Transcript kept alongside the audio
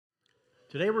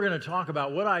Today we're going to talk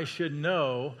about what I should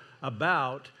know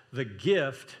about the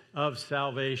gift of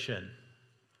salvation.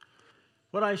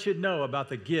 What I should know about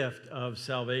the gift of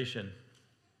salvation.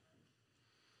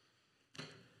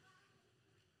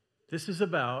 This is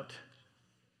about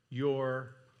your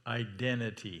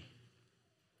identity.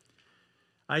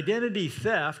 Identity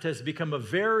theft has become a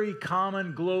very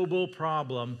common global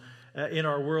problem in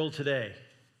our world today.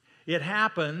 It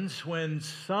happens when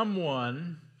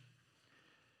someone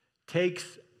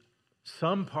takes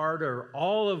some part or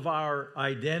all of our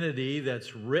identity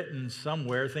that's written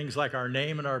somewhere, things like our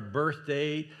name and our birth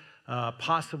date,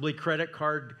 possibly credit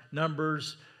card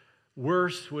numbers.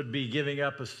 Worse would be giving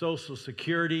up a social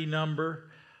security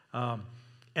number.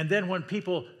 And then when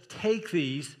people take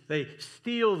these, they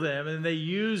steal them and they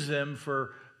use them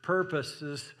for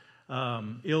purposes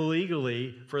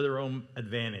illegally for their own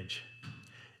advantage.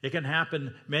 It can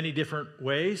happen many different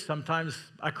ways. Sometimes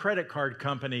a credit card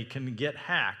company can get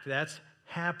hacked. That's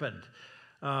happened.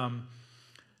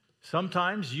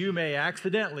 Sometimes you may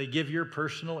accidentally give your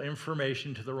personal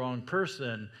information to the wrong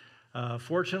person.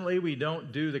 Fortunately, we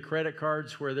don't do the credit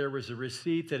cards where there was a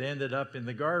receipt that ended up in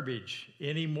the garbage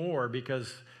anymore,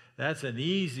 because that's an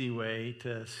easy way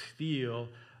to steal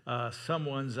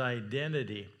someone's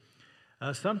identity.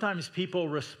 Sometimes people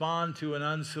respond to an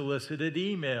unsolicited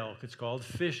email. It's called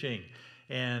phishing,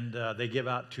 and they give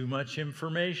out too much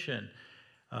information.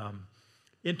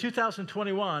 In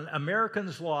 2021,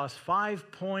 Americans lost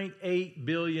 $5.8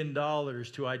 billion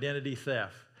to identity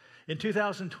theft. In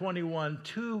 2021,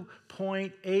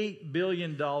 $2.8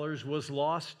 billion was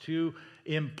lost to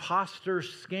imposter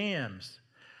scams.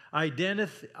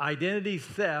 Identity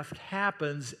theft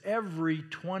happens every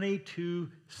 22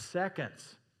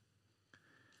 seconds.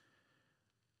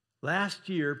 Last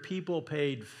year, people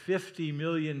paid $50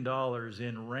 million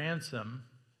in ransom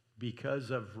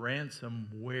because of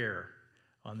ransomware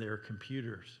on their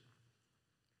computers.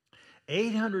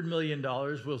 $800 million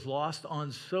was lost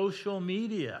on social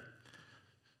media.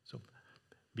 So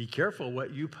be careful what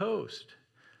you post.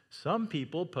 Some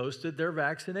people posted their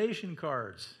vaccination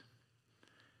cards,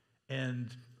 and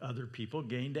other people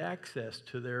gained access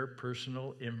to their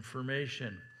personal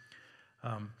information.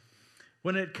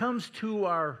 When it comes to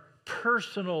our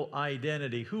personal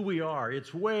identity, who we are,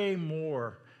 it's way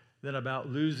more than about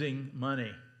losing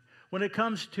money. When it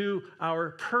comes to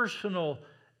our personal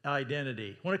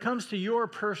identity, when it comes to your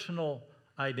personal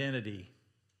identity,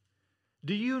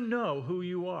 do you know who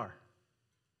you are?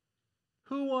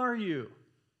 Who are you?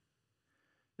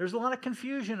 There's a lot of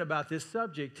confusion about this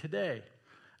subject today,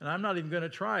 and I'm not even going to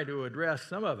try to address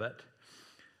some of it.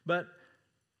 But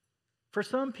for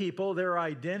some people, their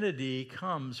identity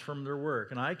comes from their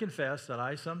work. And I confess that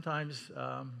I sometimes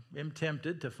am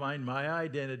tempted to find my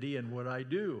identity in what I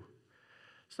do.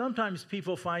 Sometimes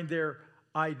people find their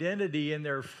identity in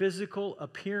their physical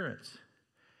appearance.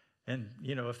 And,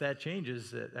 if that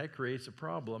changes, that creates a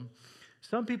problem.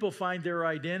 Some people find their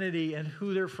identity in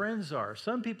who their friends are.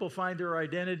 Some people find their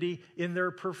identity in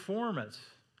their performance.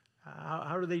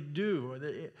 How do they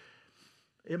do?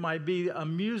 It might be a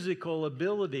musical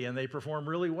ability, and they perform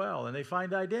really well, and they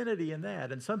find identity in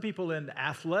that. And some people in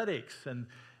athletics, and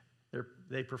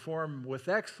they perform with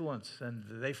excellence, and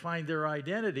they find their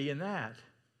identity in that.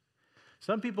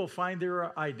 Some people find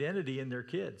their identity in their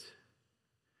kids.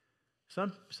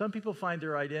 Some people find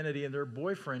their identity in their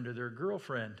boyfriend or their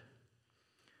girlfriend.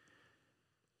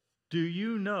 Do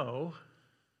you know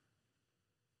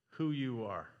who you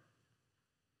are?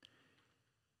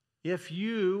 If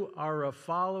you are a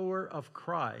follower of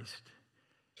Christ,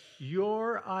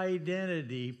 your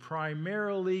identity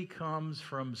primarily comes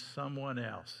from someone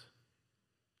else.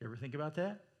 You ever think about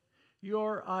that?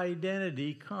 Your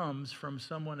identity comes from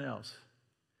someone else.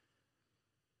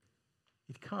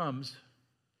 It comes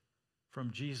from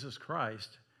Jesus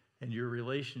Christ and your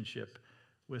relationship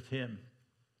with Him.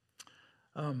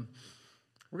 We're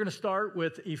going to start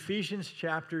with Ephesians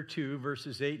chapter 2,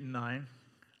 verses 8 and 9.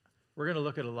 We're going to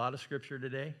look at a lot of scripture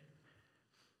today.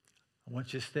 I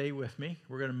want you to stay with me.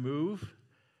 We're going to move.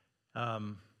 A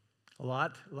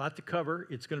lot to cover.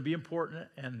 It's going to be important,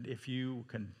 and if you'll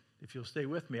stay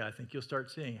with me, I think you'll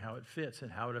start seeing how it fits and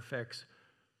how it affects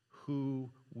who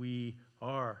we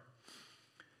are.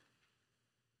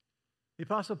 The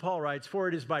Apostle Paul writes, "For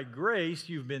it is by grace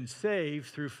you've been saved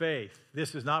through faith.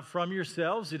 This is not from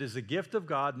yourselves. It is a gift of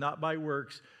God, not by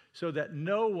works, so that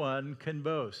no one can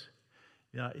boast."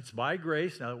 It's by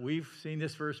grace. Now, we've seen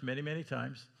this verse many, many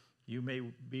times. You may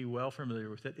be well familiar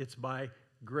with it. It's by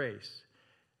grace.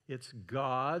 It's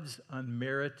God's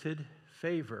unmerited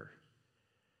favor.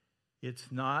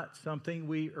 It's not something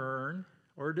we earn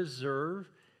or deserve.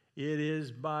 It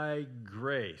is by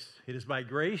grace. It is by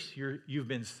grace you've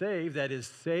been saved, that is,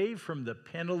 saved from the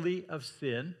penalty of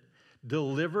sin,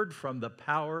 delivered from the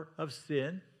power of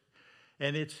sin,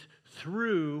 and it's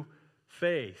through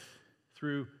faith,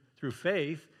 through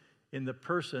faith in the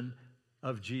person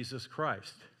of Jesus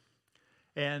Christ.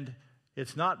 And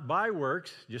it's not by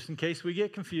works, just in case we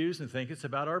get confused and think it's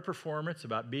about our performance,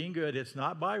 about being good. It's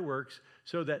not by works,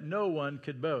 so that no one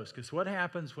could boast. Because what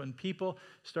happens when people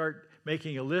start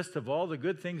making a list of all the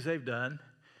good things they've done,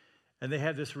 and they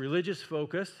have this religious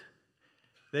focus,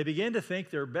 they begin to think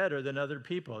they're better than other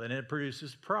people, and it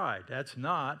produces pride. That's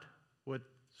not what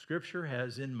Scripture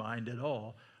has in mind at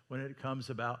all when it comes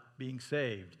about being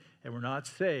saved. And we're not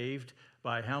saved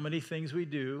by how many things we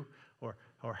do,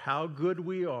 or how good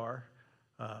we are,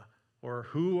 or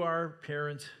who our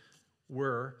parents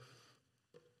were.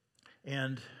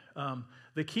 And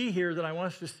the key here that I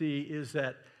want us to see is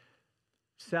that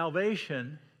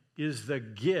salvation is the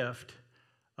gift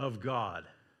of God,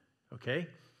 okay?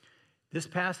 This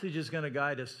passage is going to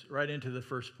guide us right into the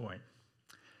first point.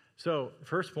 So,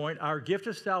 first point, our gift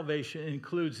of salvation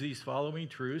includes these following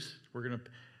truths. We're going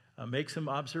to make some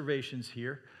observations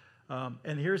here.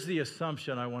 And here's the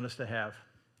assumption I want us to have.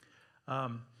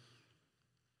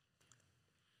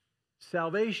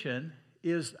 Salvation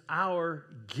is our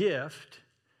gift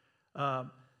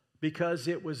because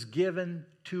it was given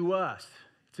to us.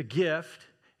 It's a gift.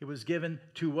 It was given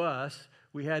to us.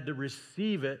 We had to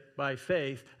receive it by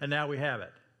faith, and now we have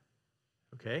it.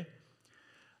 Okay?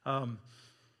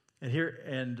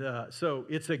 So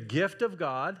it's a gift of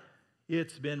God.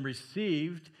 It's been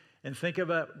received. And think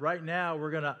about right now,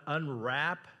 we're going to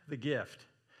unwrap the gift.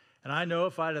 And I know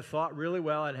if I'd have thought really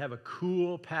well, I'd have a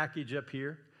cool package up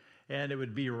here, and it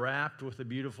would be wrapped with a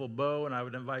beautiful bow, and I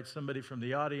would invite somebody from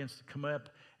the audience to come up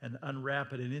and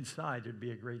unwrap it, and inside there'd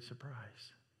be a great surprise.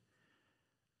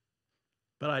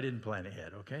 But I didn't plan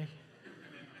ahead, okay?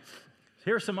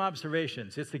 Here are some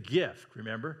observations. It's a gift,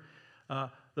 remember?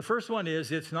 The first one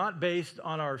is it's not based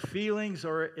on our feelings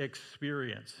or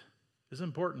experience. This is an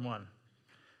important one.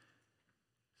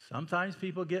 Sometimes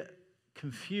people get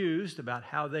confused about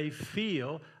how they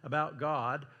feel about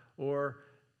God, or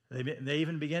they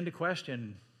even begin to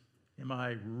question, am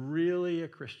I really a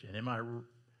Christian?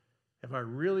 Have I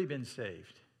really been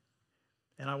saved?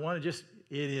 And I want to it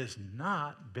is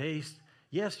not based,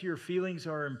 yes, your feelings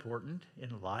are important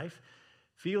in life.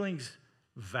 Feelings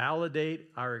validate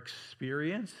our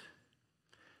experience.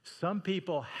 Some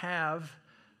people have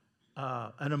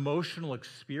an emotional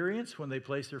experience when they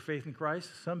place their faith in Christ.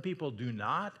 Some people do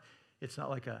not. It's not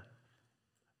like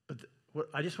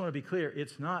I just want to be clear,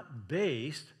 it's not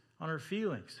based on our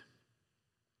feelings.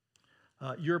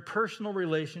 Your personal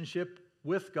relationship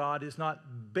with God is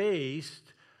not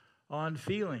based on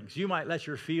feelings. You might let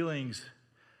your feelings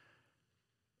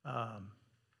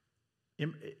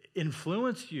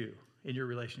influence you in your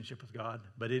relationship with God,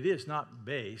 but it is not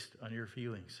based on your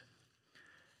feelings.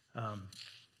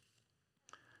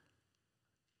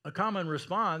 A common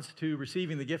response to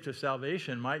receiving the gift of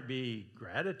salvation might be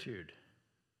gratitude.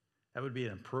 That would be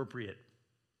an appropriate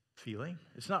feeling.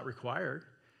 It's not required.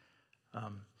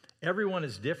 Everyone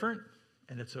is different,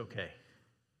 and it's okay.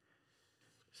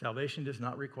 Salvation does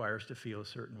not require us to feel a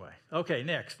certain way. Okay,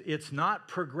 next. It's not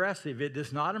progressive. It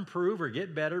does not improve or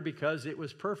get better because it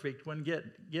was perfect when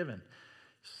given.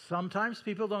 Sometimes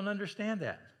people don't understand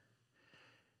that.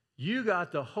 You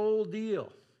got the whole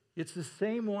deal. It's the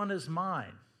same one as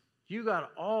mine. You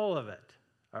got all of it,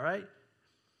 all right?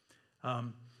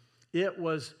 It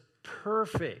was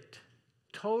perfect,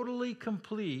 totally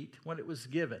complete when it was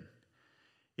given.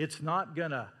 It's not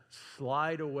going to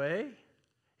slide away.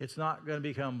 It's not going to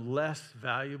become less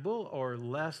valuable or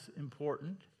less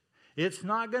important. It's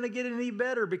not going to get any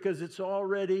better because it's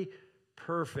already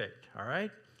perfect, all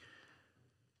right?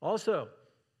 Also,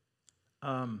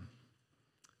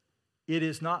 it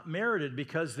is not merited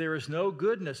because there is no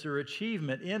goodness or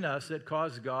achievement in us that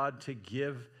caused God to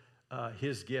give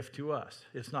his gift to us.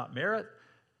 It's not merit.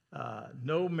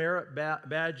 No merit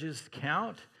badges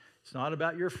count. It's not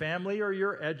about your family or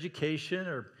your education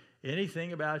or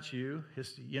anything about you.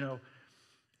 It's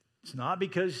not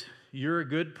because you're a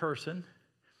good person.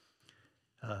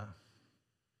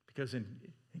 Because in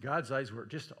God's eyes, we're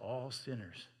just all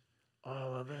sinners.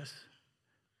 All of us.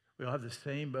 We all have the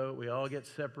same boat. We all get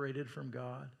separated from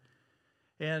God.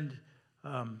 And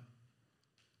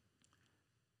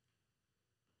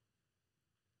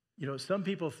some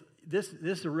people, this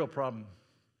is a real problem,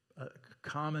 a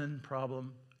common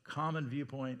problem, common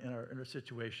viewpoint in our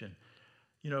situation.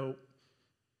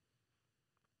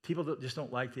 People just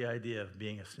don't like the idea of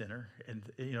being a sinner. And,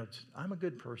 I'm a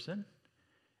good person.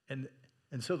 And,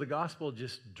 and so the gospel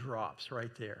just drops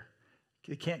right there.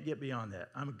 You can't get beyond that.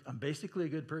 I'm basically a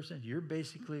good person. You're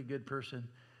basically a good person.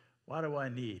 What do I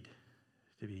need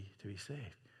to be saved?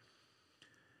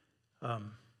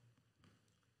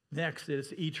 Next,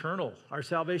 it's eternal. Our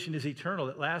salvation is eternal.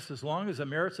 It lasts as long as the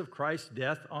merits of Christ's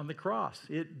death on the cross.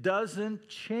 It doesn't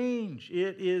change.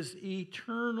 It is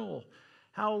eternal.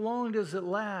 How long does it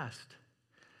last?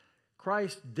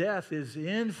 Christ's death is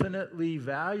infinitely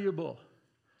valuable.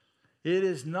 It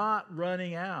is not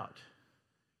running out.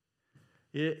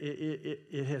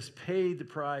 It has paid the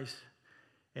price,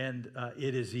 and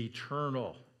it is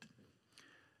eternal.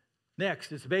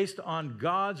 Next, it's based on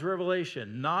God's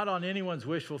revelation, not on anyone's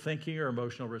wishful thinking or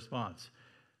emotional response.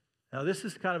 Now, this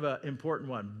is kind of an important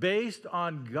one. Based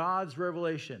on God's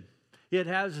revelation, it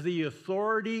has the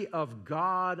authority of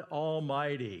God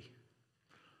Almighty.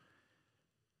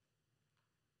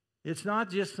 It's not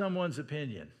just someone's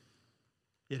opinion.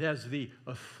 It has the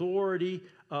authority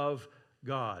of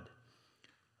God.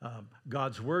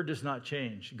 God's word does not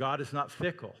change. God is not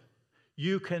fickle.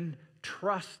 You can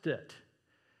trust it.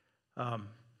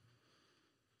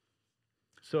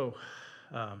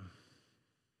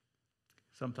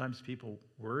 Sometimes people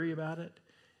worry about it.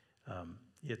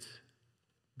 It's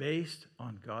based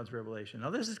on God's revelation. Now,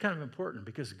 this is kind of important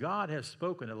because God has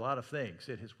spoken a lot of things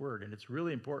in His Word, and it's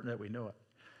really important that we know it.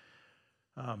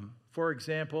 For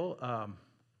example,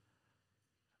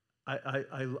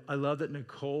 I love that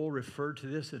Nicole referred to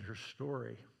this in her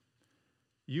story.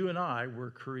 You and I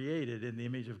were created in the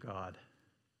image of God.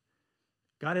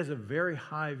 God has a very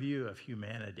high view of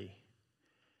humanity.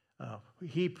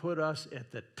 He put us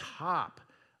at the top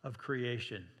of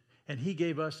creation, and He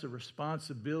gave us the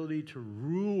responsibility to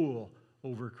rule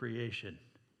over creation,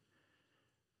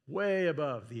 way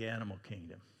above the animal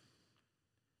kingdom.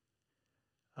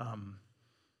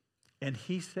 And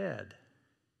He said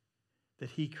that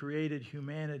He created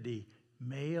humanity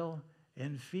male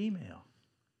and female.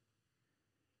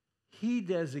 He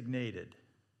designated.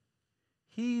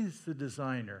 He's the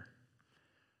designer.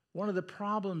 One of the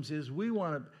problems is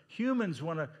humans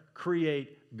want to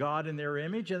create God in their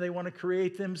image, and they want to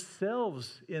create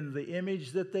themselves in the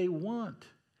image that they want.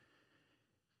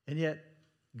 And yet,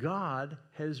 God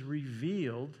has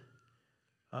revealed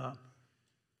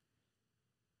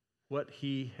what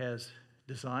He has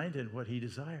designed and what He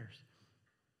desires.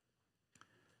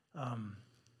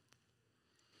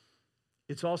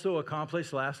 It's also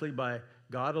accomplished, lastly, by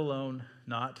God alone,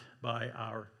 not by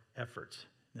our efforts.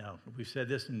 Now, we've said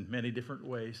this in many different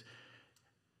ways.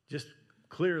 Just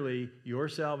clearly, your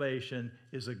salvation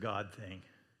is a God thing.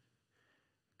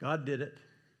 God did it.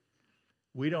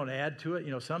 We don't add to it.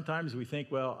 You know, sometimes we think,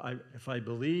 well, if I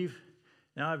believe,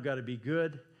 now I've got to be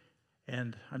good,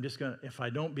 and I'm just going to, if I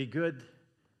don't be good,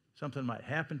 something might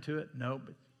happen to it. No,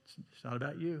 but it's not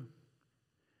about you.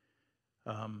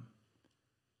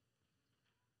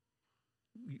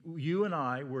 You and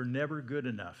I were never good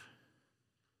enough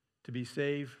to be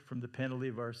saved from the penalty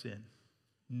of our sin.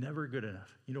 Never good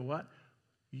enough. You know what?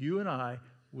 You and I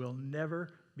will never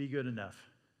be good enough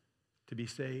to be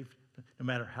saved. No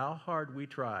matter how hard we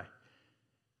try,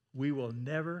 we will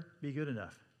never be good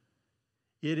enough.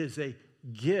 It is a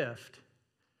gift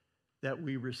that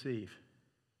we receive.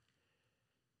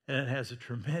 And it has a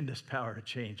tremendous power to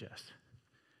change us.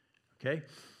 Okay?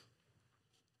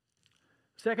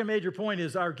 Second major point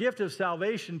is our gift of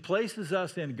salvation places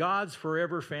us in God's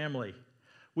forever family.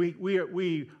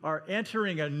 We are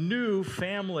entering a new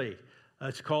family.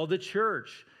 It's called the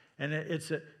church. And it's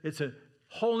a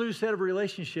whole new set of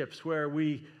relationships where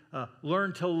we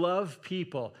learn to love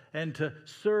people and to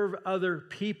serve other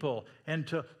people and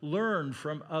to learn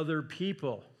from other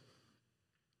people.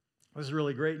 This is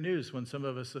really great news when some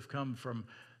of us have come from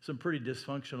some pretty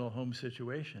dysfunctional home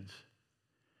situations,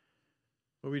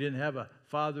 where we didn't have a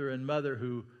father and mother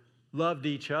who loved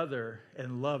each other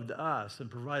and loved us and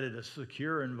provided a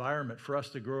secure environment for us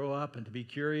to grow up and to be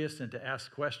curious and to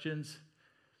ask questions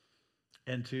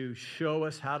and to show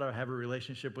us how to have a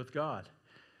relationship with God.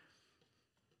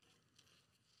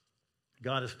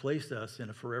 God has placed us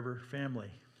in a forever family.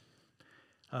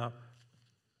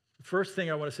 First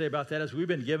thing I want to say about that is we've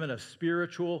been given a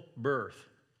spiritual birth.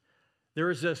 There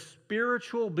is a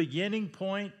spiritual beginning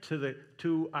point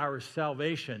to our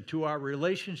salvation, to our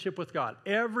relationship with God.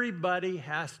 Everybody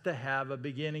has to have a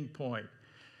beginning point.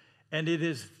 And it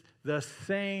is the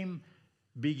same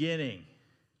beginning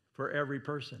for every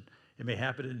person. It may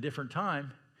happen at a different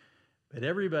time, but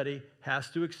everybody has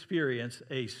to experience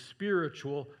a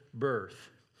spiritual birth.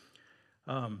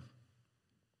 A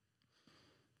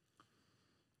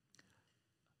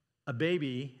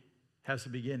baby has a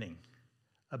beginning.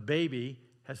 A baby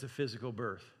has a physical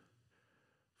birth.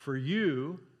 For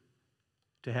you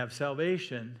to have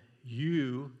salvation,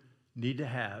 you need to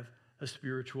have a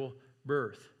spiritual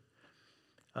birth.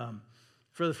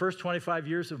 For the first 25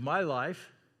 years of my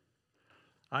life,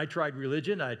 I tried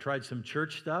religion, I tried some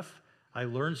church stuff, I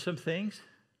learned some things,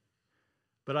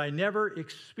 but I never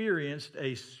experienced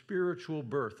a spiritual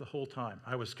birth the whole time.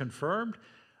 I was confirmed,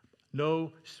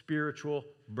 no spiritual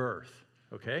birth,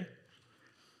 okay?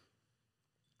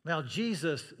 Now,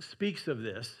 Jesus speaks of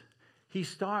this. He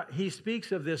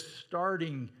speaks of this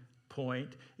starting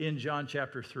point in John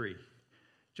chapter 3.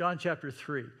 John chapter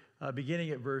 3, beginning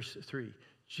at verse 3.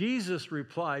 Jesus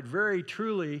replied, very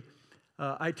truly,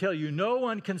 I tell you, no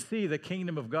one can see the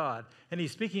kingdom of God. And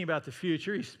he's speaking about the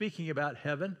future. He's speaking about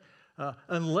heaven,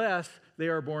 unless they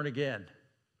are born again.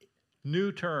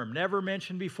 New term, never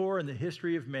mentioned before in the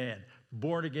history of man,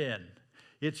 born again.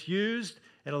 It's used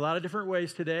in a lot of different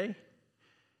ways today.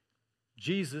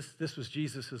 This was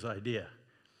Jesus' idea.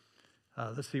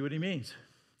 Let's see what he means.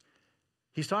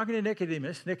 He's talking to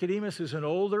Nicodemus. Nicodemus is an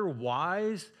older,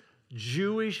 wise,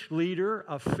 Jewish leader,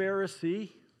 a Pharisee,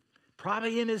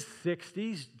 probably in his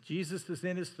 60s. Jesus is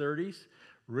in his 30s.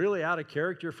 Really out of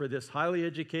character for this highly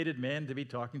educated man to be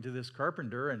talking to this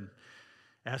carpenter and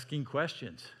asking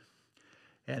questions.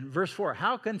 And verse 4,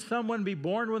 how can someone be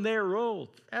born when they are old?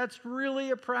 That's really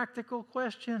a practical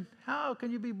question. How can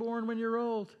you be born when you're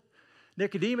old?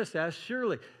 Nicodemus asked,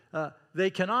 surely they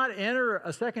cannot enter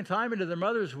a second time into their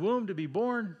mother's womb to be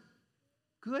born.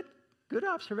 Good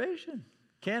observation.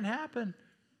 Can't happen.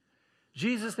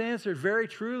 Jesus answered, very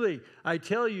truly, I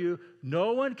tell you,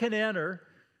 no one can enter,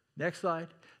 next slide,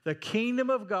 the kingdom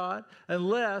of God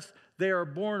unless they are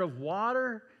born of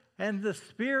water and the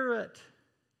Spirit.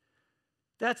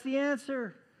 That's the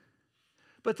answer.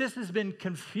 But this has been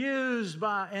confused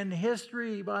in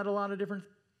history by a lot of different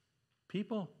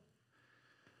people.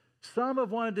 Some have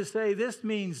wanted to say this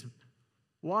means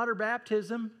water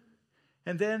baptism,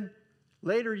 and then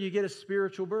later you get a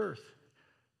spiritual birth.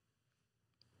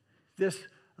 This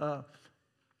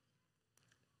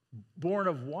born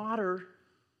of water,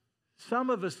 some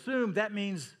have assumed that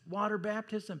means water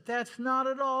baptism. That's not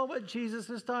at all what Jesus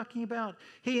is talking about.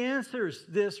 He answers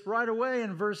this right away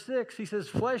in verse 6. He says,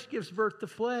 flesh gives birth to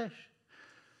flesh.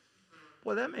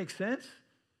 Well, that makes sense.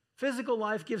 Physical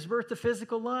life gives birth to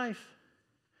physical life.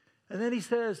 And then he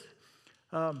says,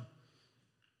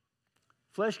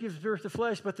 flesh gives birth to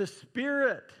flesh, but the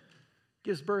Spirit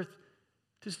gives birth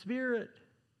to spirit.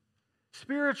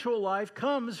 Spiritual life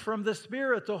comes from the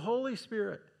Spirit, the Holy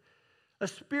Spirit. A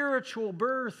spiritual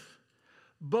birth.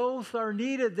 Both are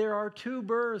needed. There are two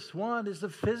births. One is the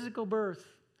physical birth.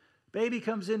 Baby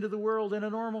comes into the world in a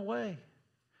normal way.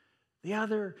 The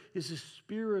other is a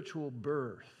spiritual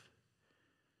birth.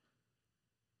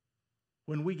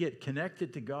 When we get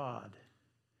connected to God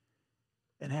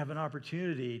and have an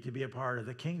opportunity to be a part of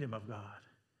the kingdom of God.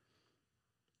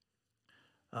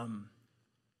 And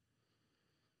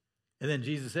then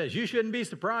Jesus says, you shouldn't be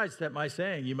surprised at my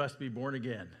saying you must be born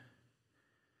again.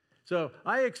 So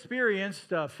I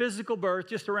experienced physical birth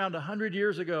just around 100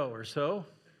 years ago or so.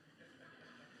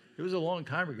 It was a long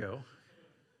time ago.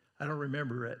 I don't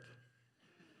remember it.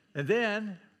 And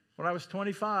then when I was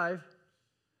 25,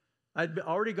 I'd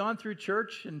already gone through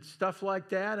church and stuff like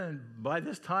that, and by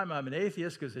this time I'm an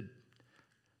atheist because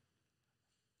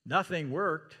nothing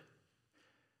worked.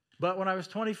 But when I was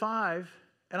 25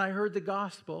 and I heard the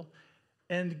gospel,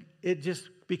 and it just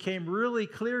became really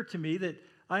clear to me that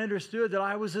I understood that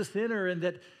I was a sinner and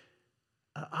that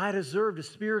I deserved a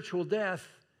spiritual death,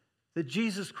 that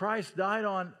Jesus Christ died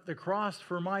on the cross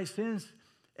for my sins,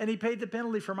 and he paid the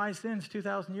penalty for my sins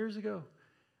 2,000 years ago.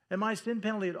 And my sin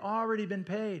penalty had already been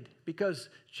paid because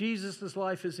Jesus'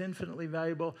 life is infinitely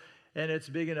valuable and it's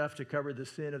big enough to cover the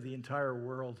sin of the entire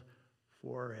world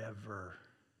forever.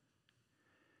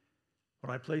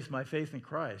 When I placed my faith in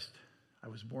Christ, I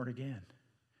was born again.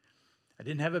 I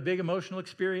didn't have a big emotional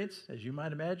experience, as you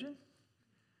might imagine,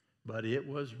 but it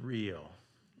was real.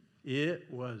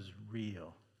 It was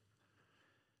real.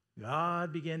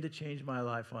 God began to change my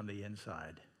life on the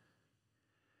inside.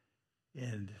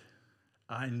 And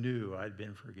I knew I'd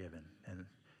been forgiven. And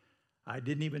I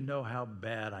didn't even know how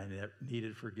bad I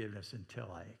needed forgiveness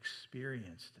until I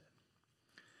experienced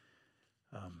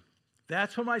it.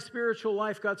 That's when my spiritual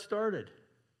life got started.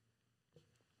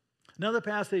 Another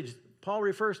passage Paul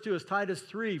refers to as Titus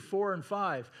 3, 4, and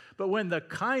 5. But when the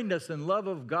kindness and love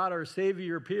of God our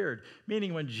Savior appeared,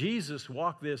 meaning when Jesus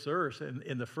walked this earth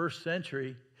in the first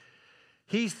century,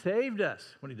 he saved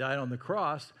us when he died on the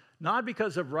cross, not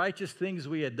because of righteous things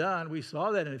we had done. We saw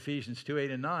that in Ephesians 2,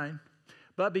 8, and 9.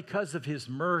 but because of his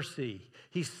mercy.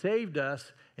 He saved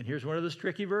us, and here's one of those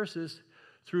tricky verses,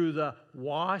 through the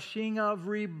washing of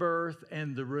rebirth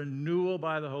and the renewal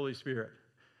by the Holy Spirit.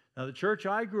 Now, the church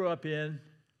I grew up in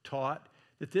taught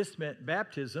that this meant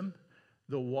baptism,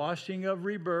 the washing of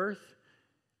rebirth,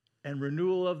 and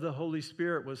renewal of the Holy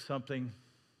Spirit was something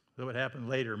that would happen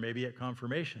later, maybe at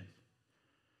confirmation.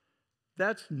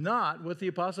 That's not what the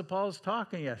Apostle Paul is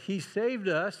talking about. He saved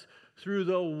us through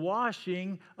the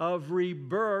washing of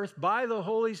rebirth by the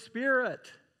Holy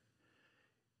Spirit.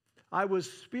 I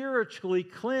was spiritually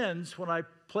cleansed when I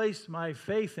placed my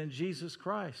faith in Jesus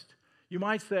Christ. You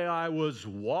might say I was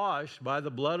washed by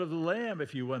the blood of the Lamb,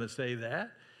 if you want to say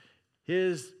that.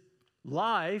 His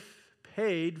life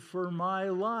paid for my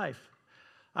life.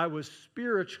 I was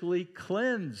spiritually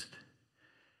cleansed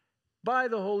by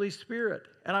the Holy Spirit.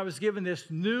 And I was given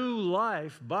this new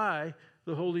life by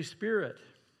the Holy Spirit.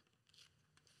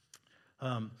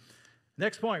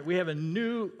 Next point, we have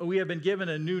been given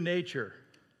a new nature.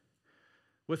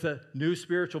 With a new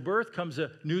spiritual birth comes a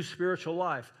new spiritual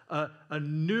life, a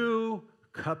new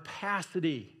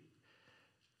capacity.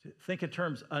 Think in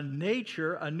terms, a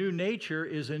new nature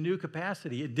is a new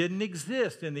capacity. It didn't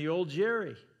exist in the old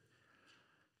Jerry.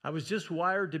 I was just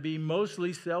wired to be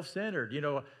mostly self-centered. You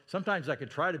know, sometimes I could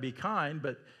try to be kind,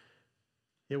 but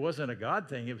it wasn't a God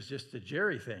thing. It was just a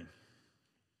Jerry thing.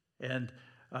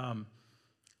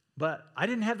 But I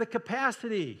didn't have the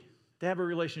capacity to have a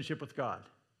relationship with God.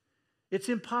 It's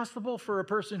impossible for a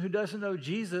person who doesn't know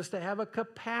Jesus to have a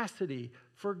capacity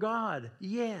for God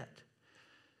yet.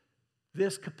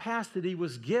 This capacity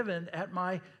was given at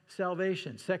my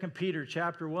salvation. 2 Peter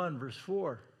chapter 1, verse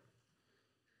 4.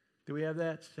 Do we have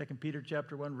that? 2 Peter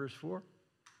chapter 1, verse 4?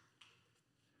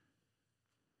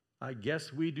 I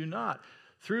guess we do not.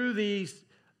 Through these,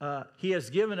 he has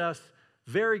given us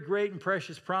very great and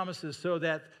precious promises so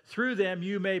that through them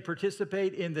you may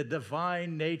participate in the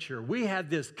divine nature. We had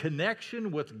this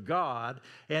connection with God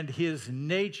and his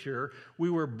nature. We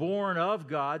were born of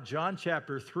God, John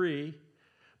chapter 3,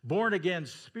 born again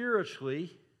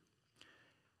spiritually.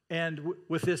 And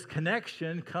with this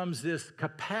connection comes this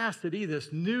capacity,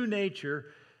 this new nature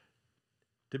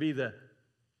to be the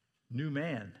new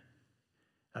man.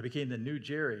 I became the new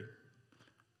Jerry.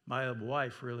 My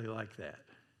wife really liked that.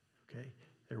 Okay?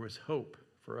 There was hope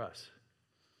for us.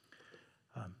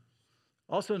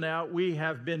 Also now, we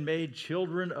have been made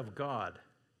children of God.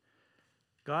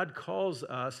 God calls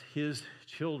us his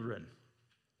children.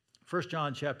 1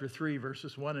 John chapter 3,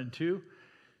 verses 1 and 2.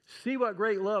 See what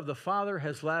great love the Father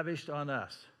has lavished on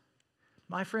us.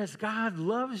 My friends, God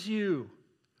loves you.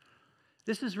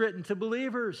 This is written to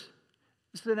believers.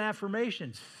 This is an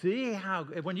affirmation. See how,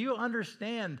 when you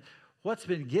understand what's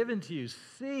been given to you,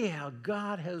 see how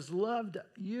God has loved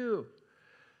you.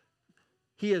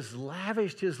 He has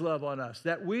lavished his love on us,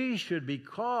 that we should be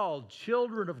called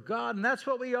children of God, and that's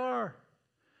what we are.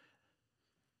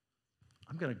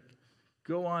 I'm going to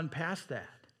go on past that.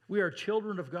 We are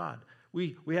children of God.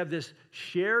 We have this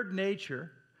shared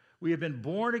nature. We have been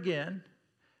born again,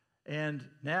 and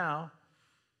now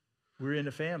we're in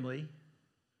a family.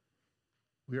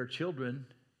 We are children,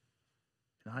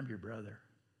 and I'm your brother.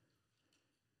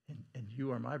 And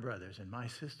you are my brothers and my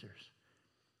sisters.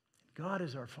 God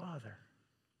is our Father.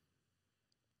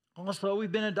 Also,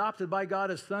 we've been adopted by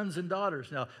God as sons and daughters.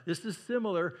 Now, this is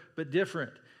similar but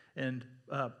different. And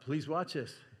please watch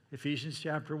this. Ephesians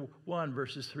chapter 1,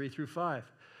 verses 3 through 5.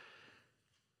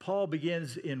 Paul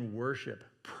begins in worship.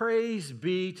 Praise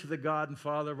be to the God and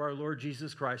Father of our Lord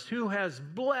Jesus Christ, who has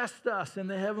blessed us in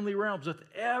the heavenly realms with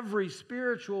every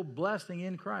spiritual blessing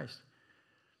in Christ.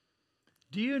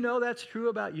 Do you know that's true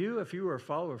about you if you are a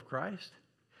follower of Christ?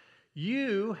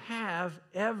 You have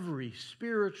every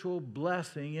spiritual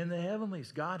blessing in the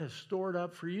heavenlies. God has stored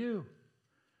up for you.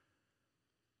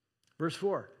 Verse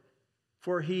 4.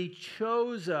 For he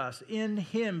chose us in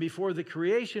him before the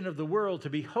creation of the world to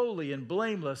be holy and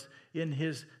blameless in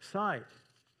his sight.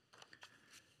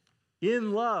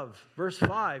 In love, verse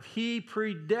 5, he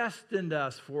predestined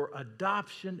us for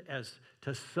adoption as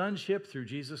to sonship through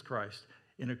Jesus Christ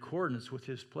in accordance with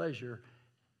his pleasure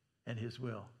and his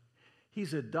will.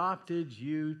 He's adopted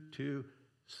you to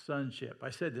sonship. I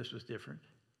said this was different.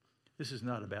 This is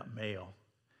not about male.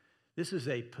 This is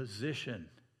a position.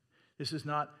 This is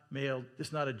not male. This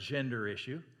is not a gender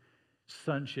issue.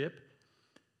 Sonship.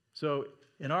 So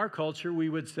in our culture, we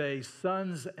would say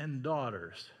sons and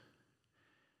daughters.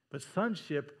 But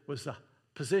sonship was a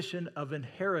position of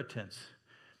inheritance.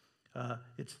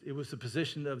 It was the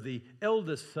position of the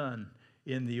eldest son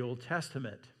in the Old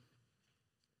Testament.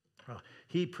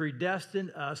 He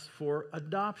predestined us for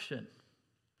adoption.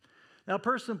 Now,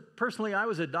 personally, I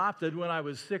was adopted when I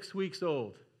was 6 weeks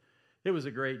old. It was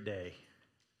a great day.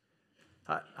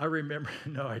 I remember,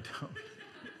 no, I don't.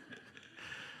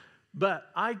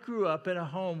 But I grew up in a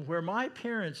home where my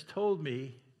parents told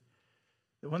me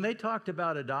that when they talked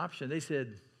about adoption, they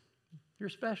said, "You're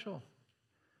special."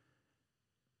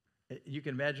 You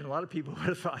can imagine a lot of people would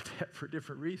have thought that for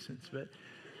different reasons. But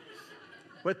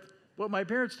what my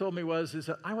parents told me is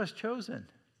that I was chosen.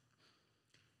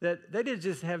 That they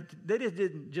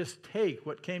didn't just take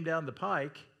what came down the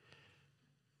pike.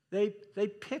 They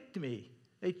picked me.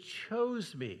 They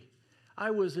chose me.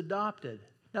 I was adopted.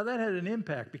 Now, that had an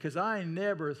impact because I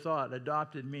never thought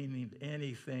adopted meaning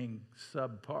anything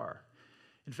subpar.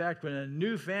 In fact, when a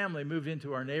new family moved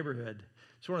into our neighborhood,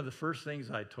 it's one of the first things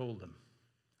I told them.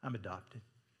 I'm adopted.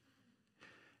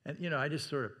 And, I just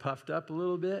sort of puffed up a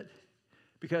little bit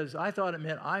because I thought it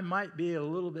meant I might be a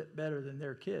little bit better than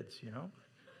their kids,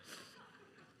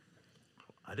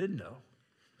 I didn't know.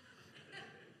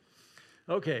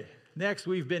 Okay, next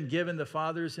we've been given the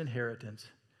Father's inheritance.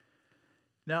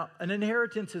 Now, an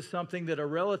inheritance is something that a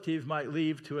relative might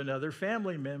leave to another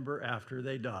family member after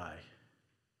they die.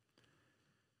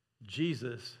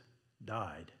 Jesus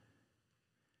died.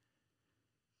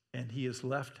 And he has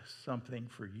left something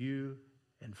for you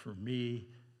and for me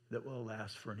that will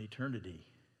last for an eternity.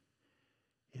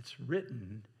 It's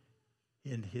written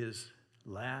in his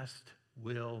last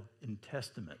will and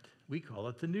testament. We call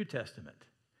it the New Testament.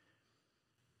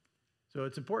 So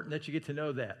it's important that you get to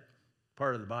know that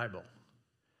part of the Bible,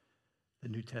 the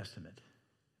New Testament.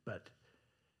 But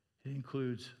it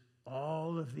includes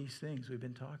all of these things we've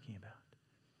been talking about.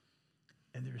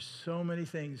 And there's so many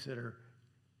things that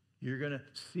you're going to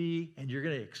see and you're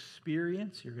going to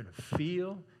experience, you're going to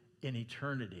feel in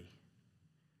eternity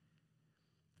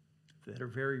that are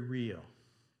very real.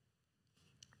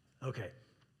 Okay.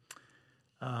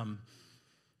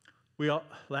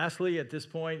 Lastly, at this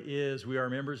point, we are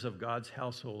members of God's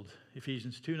household.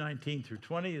 Ephesians 2:19 through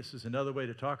 20. This is another way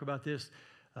to talk about this.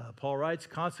 Paul writes,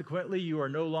 "Consequently, you are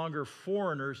no longer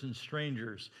foreigners and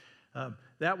strangers."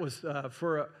 That was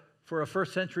for a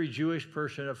first century Jewish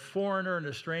person. A foreigner and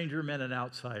a stranger meant an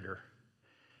outsider.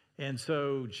 And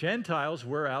so Gentiles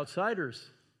were outsiders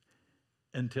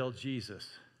until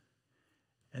Jesus.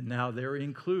 And now they're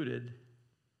included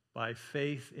by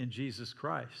faith in Jesus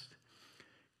Christ.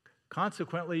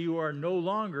 Consequently, you are no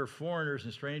longer foreigners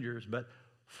and strangers, but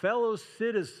fellow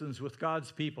citizens with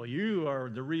God's people. You are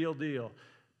the real deal.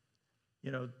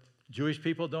 Jewish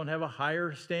people don't have a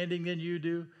higher standing than you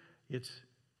do. It's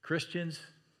Christians.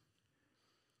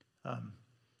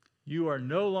 You are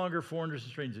no longer foreigners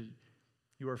and strangers.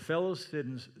 You are fellow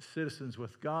citizens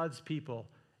with God's people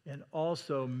and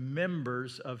also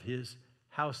members of his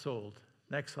household.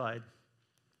 Next slide.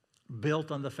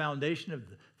 Built on the foundation of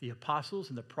the apostles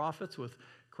and the prophets with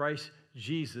Christ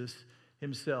Jesus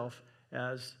himself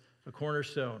as a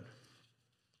cornerstone.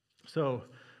 So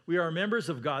we are members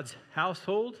of God's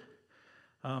household.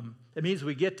 It means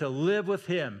we get to live with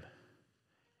him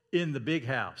in the big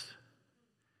house.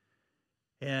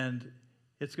 And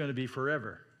it's going to be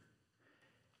forever.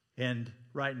 And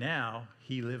right now,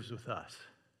 he lives with us.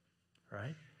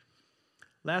 Right?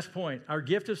 Last point, our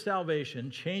gift of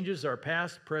salvation changes our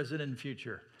past, present, and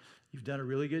future. You've done a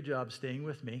really good job staying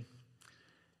with me.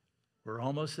 We're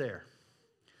almost there.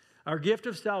 Our gift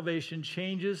of salvation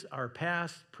changes our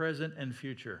past, present, and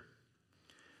future.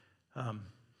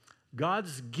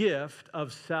 God's gift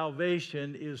of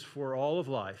salvation is for all of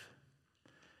life.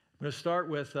 I'm going to start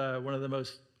with one of the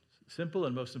most simple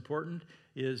and most important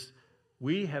is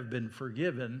we have been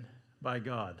forgiven by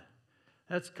God.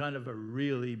 That's kind of a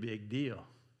really big deal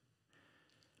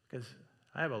because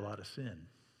I have a lot of sin,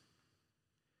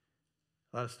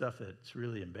 a lot of stuff that's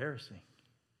really embarrassing.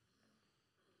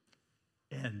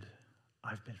 And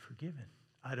I've been forgiven.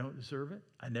 I don't deserve it.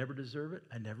 I never deserve it.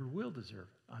 I never will deserve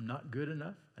it. I'm not good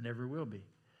enough. I never will be.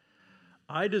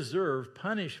 I deserve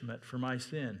punishment for my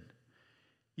sin.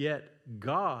 Yet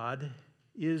God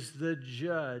is the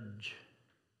judge.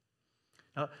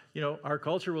 Now, our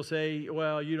culture will say,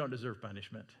 well, you don't deserve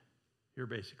punishment. You're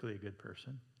basically a good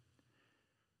person.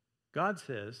 God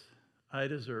says, I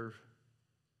deserve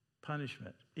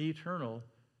punishment, eternal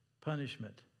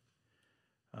punishment.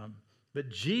 But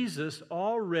Jesus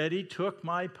already took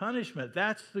my punishment.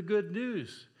 That's the good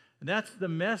news. And that's the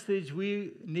message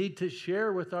we need to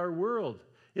share with our world.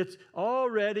 It's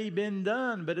already been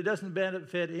done, but it doesn't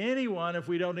benefit anyone if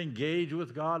we don't engage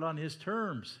with God on his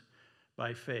terms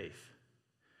by faith.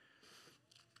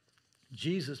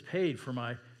 Jesus paid for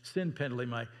my sin penalty,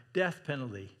 my death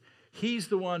penalty. He's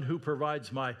the one who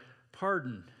provides my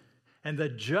pardon. And the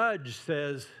judge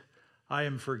says, I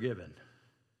am forgiven.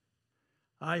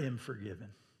 I am forgiven.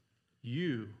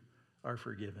 You are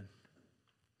forgiven.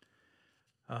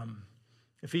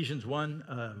 Ephesians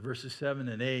 1, verses 7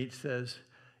 and 8 says,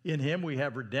 in him we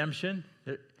have redemption.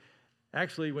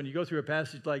 Actually, when you go through a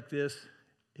passage like this,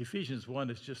 Ephesians 1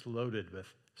 is just loaded with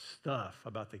stuff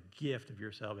about the gift of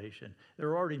your salvation. There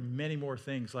are already many more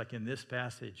things like in this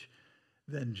passage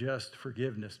than just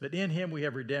forgiveness. But in him we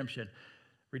have redemption.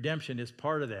 Redemption is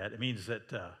part of that. It means that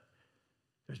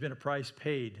there's been a price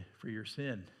paid for your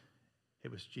sin.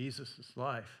 It was Jesus'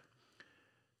 life.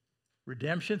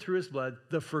 Redemption through his blood,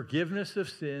 the forgiveness of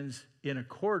sins in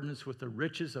accordance with the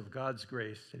riches of God's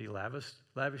grace that he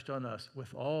lavished on us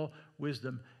with all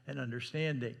wisdom and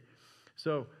understanding.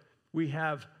 So we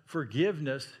have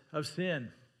forgiveness of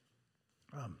sin.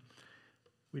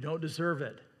 We don't deserve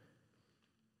it.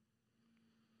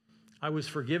 I was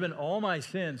forgiven all my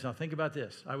sins. Now think about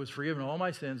this. I was forgiven all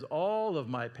my sins, all of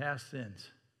my past sins.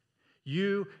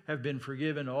 You have been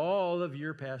forgiven all of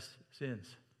your past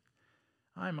sins.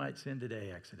 I might sin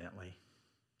today accidentally,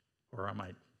 or I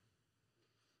might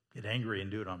get angry and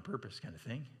do it on purpose kind of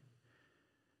thing.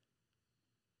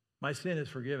 My sin is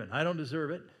forgiven. I don't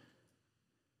deserve it.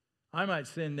 I might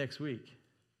sin next week.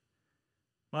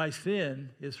 My sin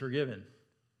is forgiven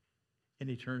in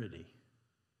eternity.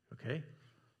 Okay?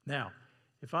 Now,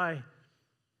 if I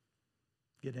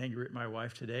get angry at my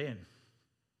wife today and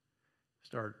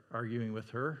start arguing with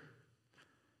her,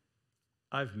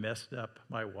 I've messed up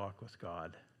my walk with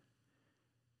God,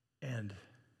 and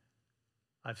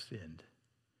I've sinned.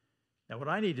 Now, what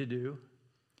I need to do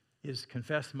is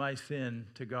confess my sin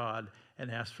to God and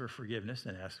ask for forgiveness,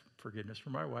 and ask forgiveness for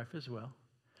my wife as well.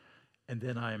 And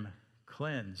then I'm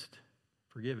cleansed,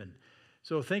 forgiven.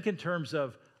 So think in terms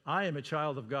of, I am a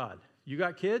child of God. You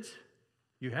got kids?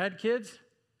 You had kids?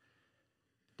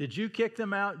 Did you kick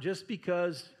them out just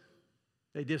because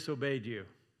they disobeyed you?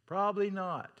 Probably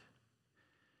not.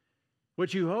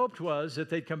 What you hoped was that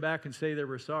they'd come back and say they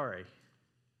were sorry,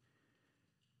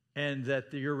 and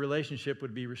that your relationship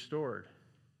would be restored.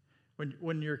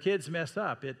 When your kids mess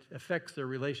up, it affects their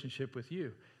relationship with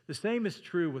you. The same is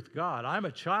true with God. I'm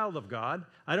a child of God.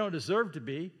 I don't deserve to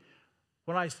be.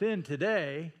 When I sin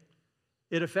today,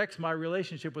 it affects my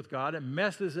relationship with God. It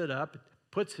messes it up, it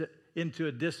puts it into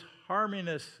a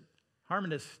disharmonious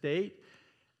state,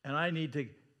 and I need to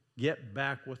get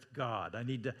back with God.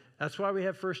 That's why we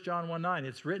have 1 John 1:9.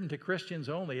 It's written to Christians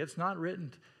only. It's not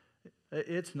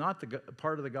the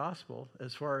part of the gospel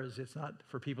as far as it's not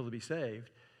for people to be saved.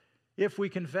 If we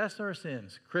confess our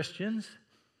sins, Christians,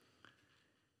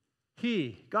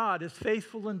 God, is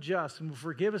faithful and just and will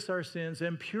forgive us our sins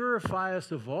and purify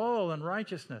us of all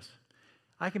unrighteousness.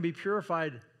 I can be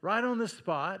purified right on the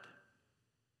spot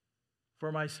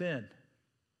for my sin.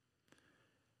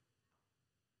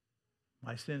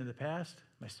 My sin in the past,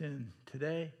 my sin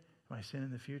today, my sin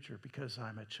in the future, because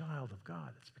I'm a child of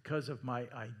God. It's because of my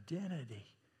identity.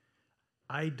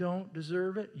 I don't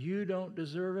deserve it. You don't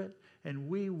deserve it. And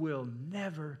we will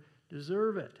never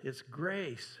deserve it. It's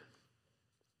grace.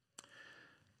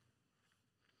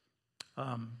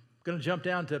 Going to jump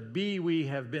down to B. We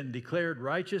have been declared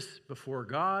righteous before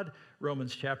God.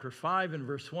 Romans chapter 5 and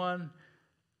verse 1.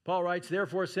 Paul writes,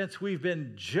 therefore, since we've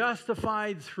been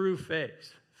justified through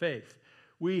faith,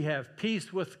 we have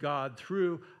peace with God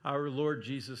through our Lord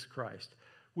Jesus Christ.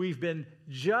 We've been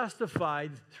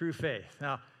justified through faith.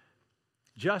 Now,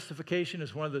 justification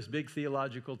is one of those big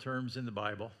theological terms in the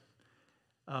Bible.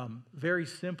 Very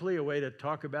simply, a way to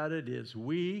talk about it is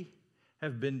we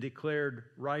have been declared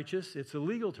righteous. It's a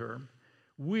legal term.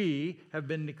 We have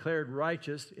been declared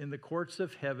righteous in the courts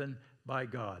of heaven by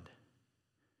God.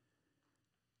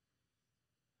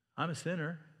 I'm a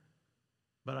sinner,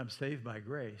 but I'm saved by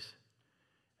grace.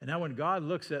 And now when God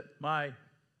looks at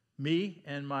me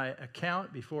and my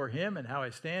account before him and how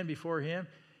I stand before him,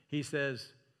 he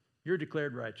says, you're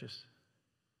declared righteous.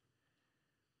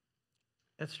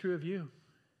 That's true of you.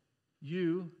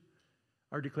 You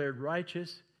are declared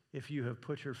righteous if you have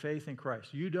put your faith in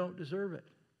Christ. You don't deserve it.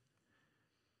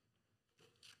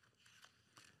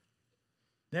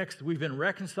 Next, we've been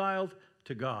reconciled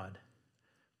to God.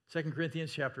 2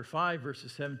 Corinthians chapter 5,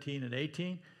 verses 17 and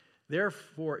 18.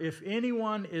 Therefore, if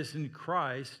anyone is in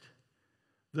Christ,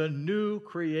 the new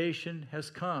creation has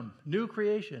come. New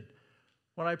creation.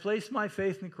 When I placed my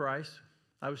faith in Christ,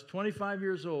 I was 25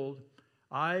 years old,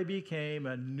 I became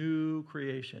a new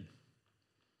creation.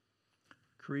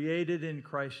 Created in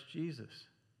Christ Jesus.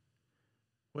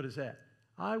 What is that?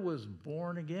 I was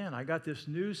born again. I got this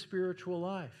new spiritual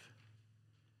life.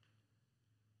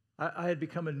 I had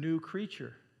become a new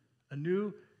creature, a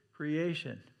new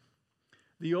creation.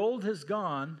 The old has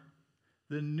gone,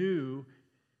 The new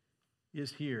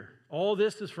is here. All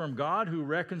this is from God who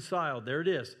reconciled, there it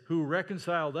is, who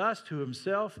reconciled us to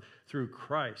himself through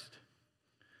Christ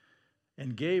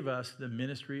and gave us the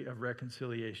ministry of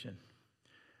reconciliation.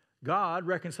 God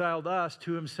reconciled us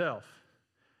to himself.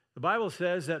 The Bible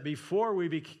says that before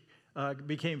we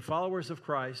became followers of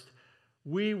Christ,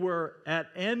 we were at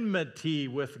enmity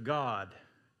with God.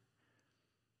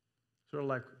 Sort of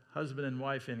like husband and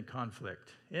wife in conflict.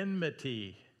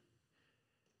 Enmity.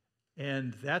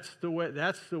 And that's the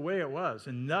way it was.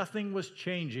 And nothing was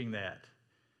changing that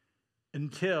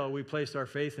until we placed our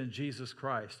faith in Jesus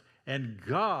Christ. And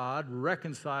God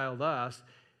reconciled us.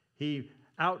 He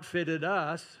outfitted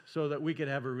us so that we could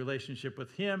have a relationship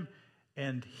with him.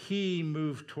 And he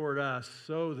moved toward us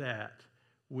so that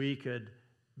we could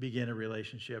begin a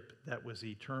relationship that was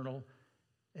eternal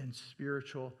and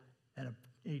spiritual and an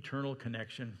eternal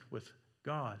connection with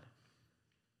God.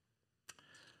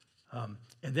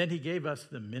 And then he gave us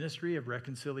the ministry of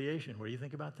reconciliation. What do you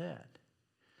think about that?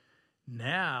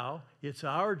 Now it's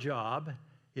our job,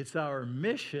 it's our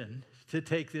mission to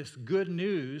take this good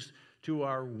news to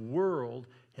our world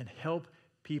and help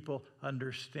people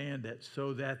understand it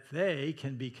so that they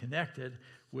can be connected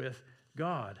with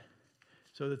God,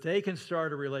 so that they can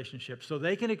start a relationship, so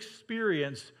they can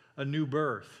experience a new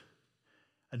birth,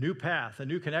 a new path, a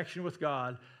new connection with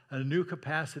God, a new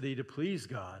capacity to please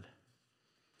God.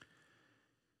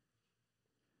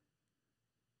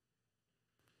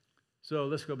 So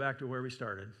let's go back to where we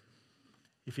started.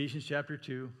 Ephesians chapter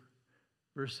 2,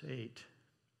 verse 8.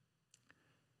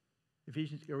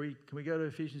 Can we go to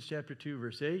Ephesians chapter 2,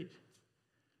 verse 8?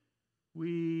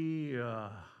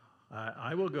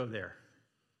 I will go there.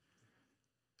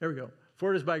 There we go.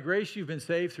 For it is by grace you've been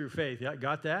saved through faith. Yeah,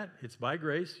 got that? It's by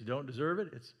grace. You don't deserve it.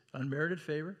 It's unmerited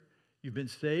favor. You've been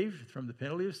saved from the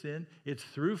penalty of sin. It's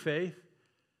through faith.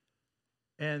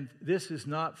 And this is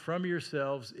not from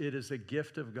yourselves. It is a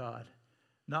gift of God,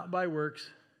 not by works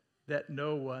that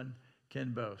no one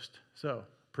can boast. So,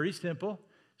 pretty simple.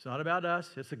 It's not about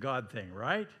us. It's a God thing,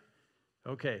 right?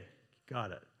 Okay, got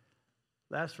it.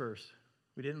 Last verse.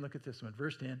 We didn't look at this one.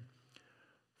 Verse 10.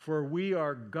 For we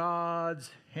are God's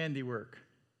handiwork,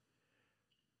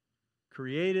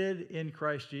 created in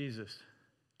Christ Jesus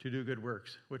to do good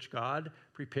works, which God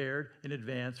prepared in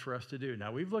advance for us to do.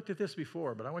 Now, we've looked at this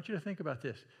before, but I want you to think about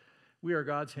this. We are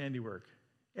God's handiwork.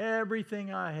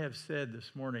 Everything I have said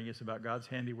this morning is about God's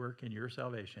handiwork in your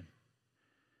salvation.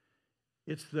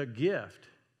 It's the gift.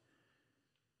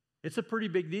 It's a pretty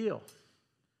big deal.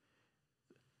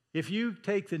 If you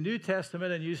take the New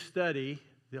Testament and you study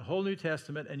the whole New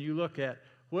Testament and you look at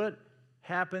what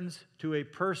happens to a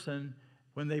person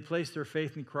when they place their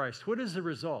faith in Christ, what is the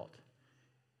result?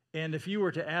 And if you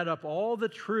were to add up all the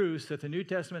truths that the New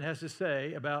Testament has to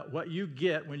say about what you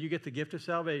get when you get the gift of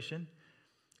salvation,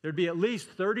 there'd be at least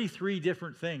 33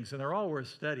 different things, and they're all worth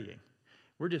studying.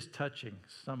 We're just touching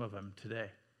some of them today.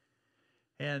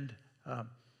 And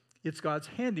it's God's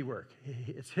handiwork.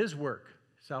 It's his work.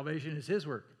 Salvation is his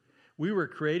work. We were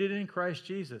created in Christ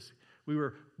Jesus. We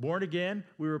were born again.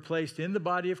 We were placed in the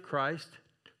body of Christ.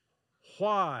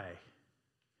 Why?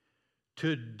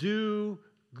 To do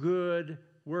good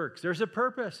works. There's a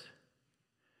purpose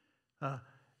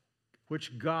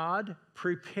which God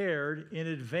prepared in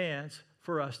advance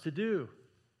for us to do.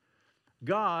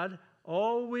 God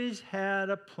always had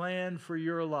a plan for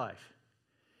your life.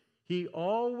 He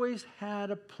always had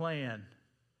a plan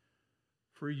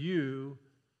for you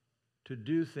to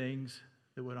do things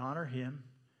that would honor him,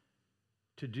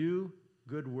 to do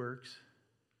good works,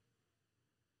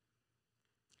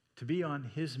 to be on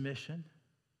his mission,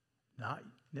 not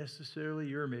necessarily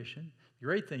your mission. The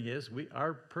great thing is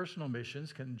our personal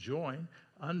missions can join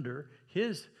under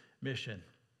his mission.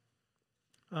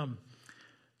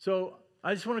 So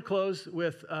I just want to close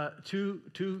with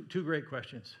two great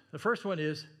questions. The first one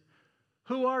is,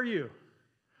 who are you?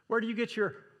 Where do you get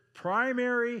your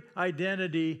primary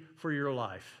identity for your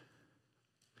life?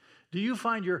 Do you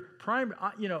find your primary,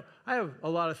 I have a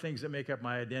lot of things that make up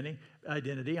my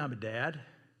identity. I'm a dad.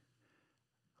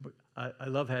 I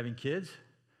love having kids.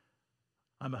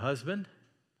 I'm a husband.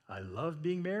 I love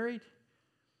being married.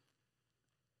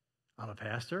 I'm a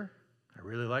pastor. I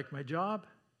really like my job.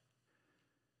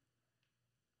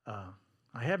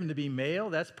 I happen to be male.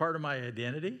 That's part of my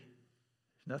identity.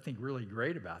 There's nothing really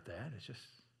great about that. It's just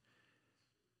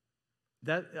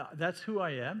that's who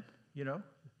I am,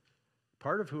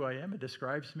 part of who I am. It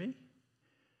describes me.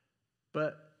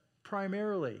 But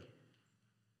primarily,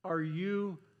 are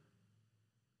you,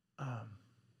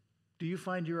 do you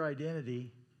find your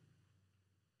identity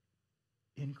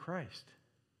in Christ?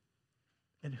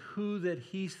 and who that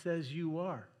he says you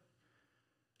are.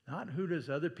 Not who does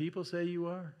other people say you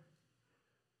are.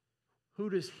 Who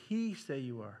does he say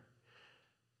you are?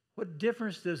 What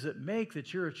difference does it make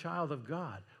that you're a child of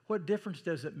God? What difference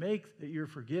does it make that you're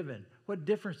forgiven? What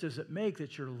difference does it make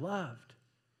that you're loved?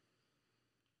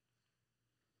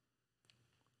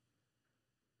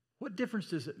 What difference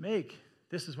does it make?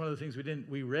 This is one of the things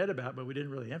we read about, but we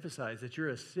didn't really emphasize, that you're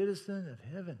a citizen of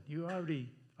heaven. You already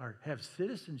have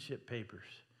citizenship papers.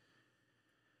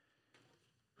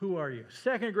 Who are you?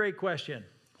 Second great question.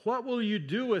 What will you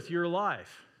do with your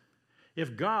life?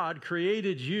 If God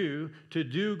created you to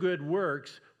do good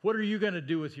works, what are you going to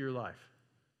do with your life?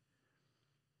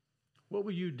 What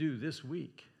will you do this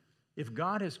week? If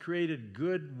God has created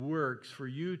good works for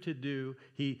you to do,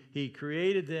 He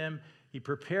created them, He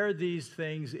prepared these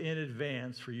things in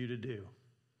advance for you to do.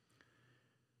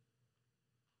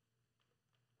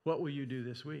 What will you do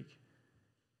this week?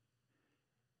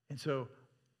 And so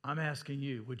I'm asking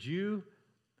you,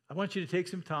 I want you to take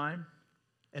some time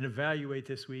and evaluate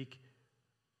this week.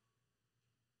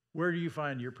 Where do you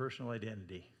find your personal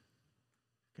identity?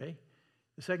 Okay?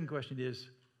 The second question is,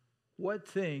 what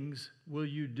things will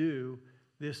you do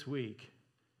this week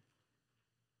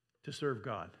to serve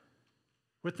God?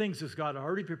 What things has God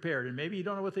already prepared? And maybe you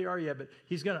don't know what they are yet, but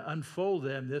He's going to unfold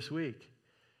them this week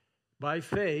by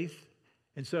faith.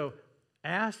 And so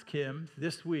ask Him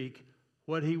this week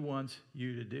what He wants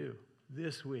you to do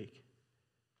this week.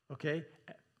 Okay?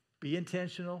 Be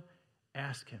intentional.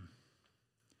 Ask Him.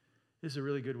 This is a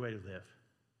really good way to live.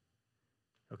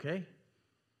 Okay?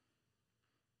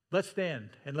 Let's stand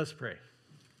and let's pray.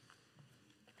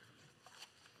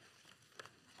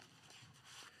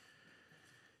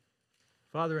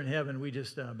 Father in heaven, we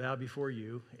just bow before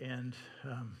you, and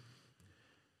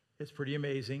it's pretty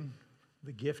amazing,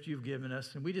 the gift you've given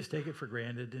us, and we just take it for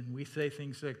granted, and we say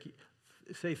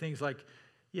things like,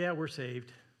 yeah, we're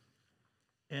saved,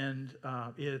 and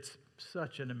it's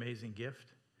such an amazing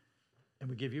gift. And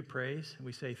we give you praise, and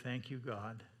we say, thank you,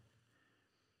 God.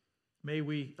 May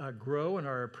we grow in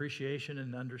our appreciation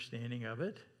and understanding of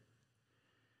it.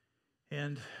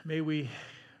 And may we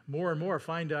more and more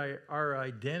find our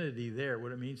identity there,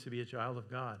 what it means to be a child of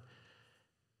God.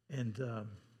 And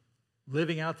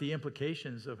living out the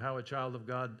implications of how a child of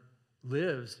God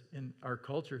lives in our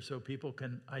culture so people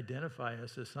can identify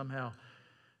us as somehow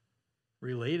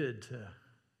related to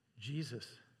Jesus.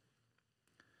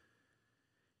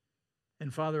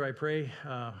 And Father, I pray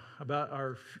about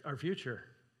our future,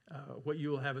 what you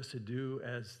will have us to do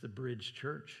as the Bridge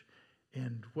Church,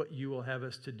 and what you will have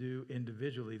us to do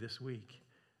individually this week.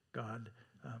 God,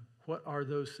 what are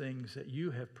those things that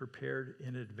you have prepared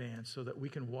in advance so that we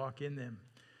can walk in them,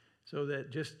 so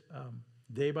that just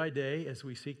day by day, as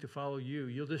we seek to follow you,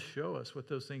 you'll just show us what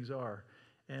those things are,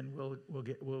 and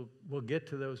we'll get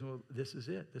to those. And this is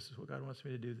it. This is what God wants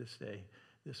me to do this day,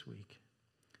 this week.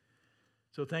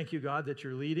 So thank you, God, that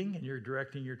you're leading and you're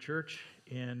directing your church,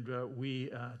 and we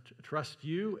trust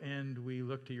you, and we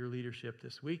look to your leadership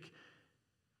this week.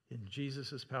 In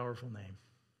Jesus' powerful name,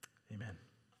 amen.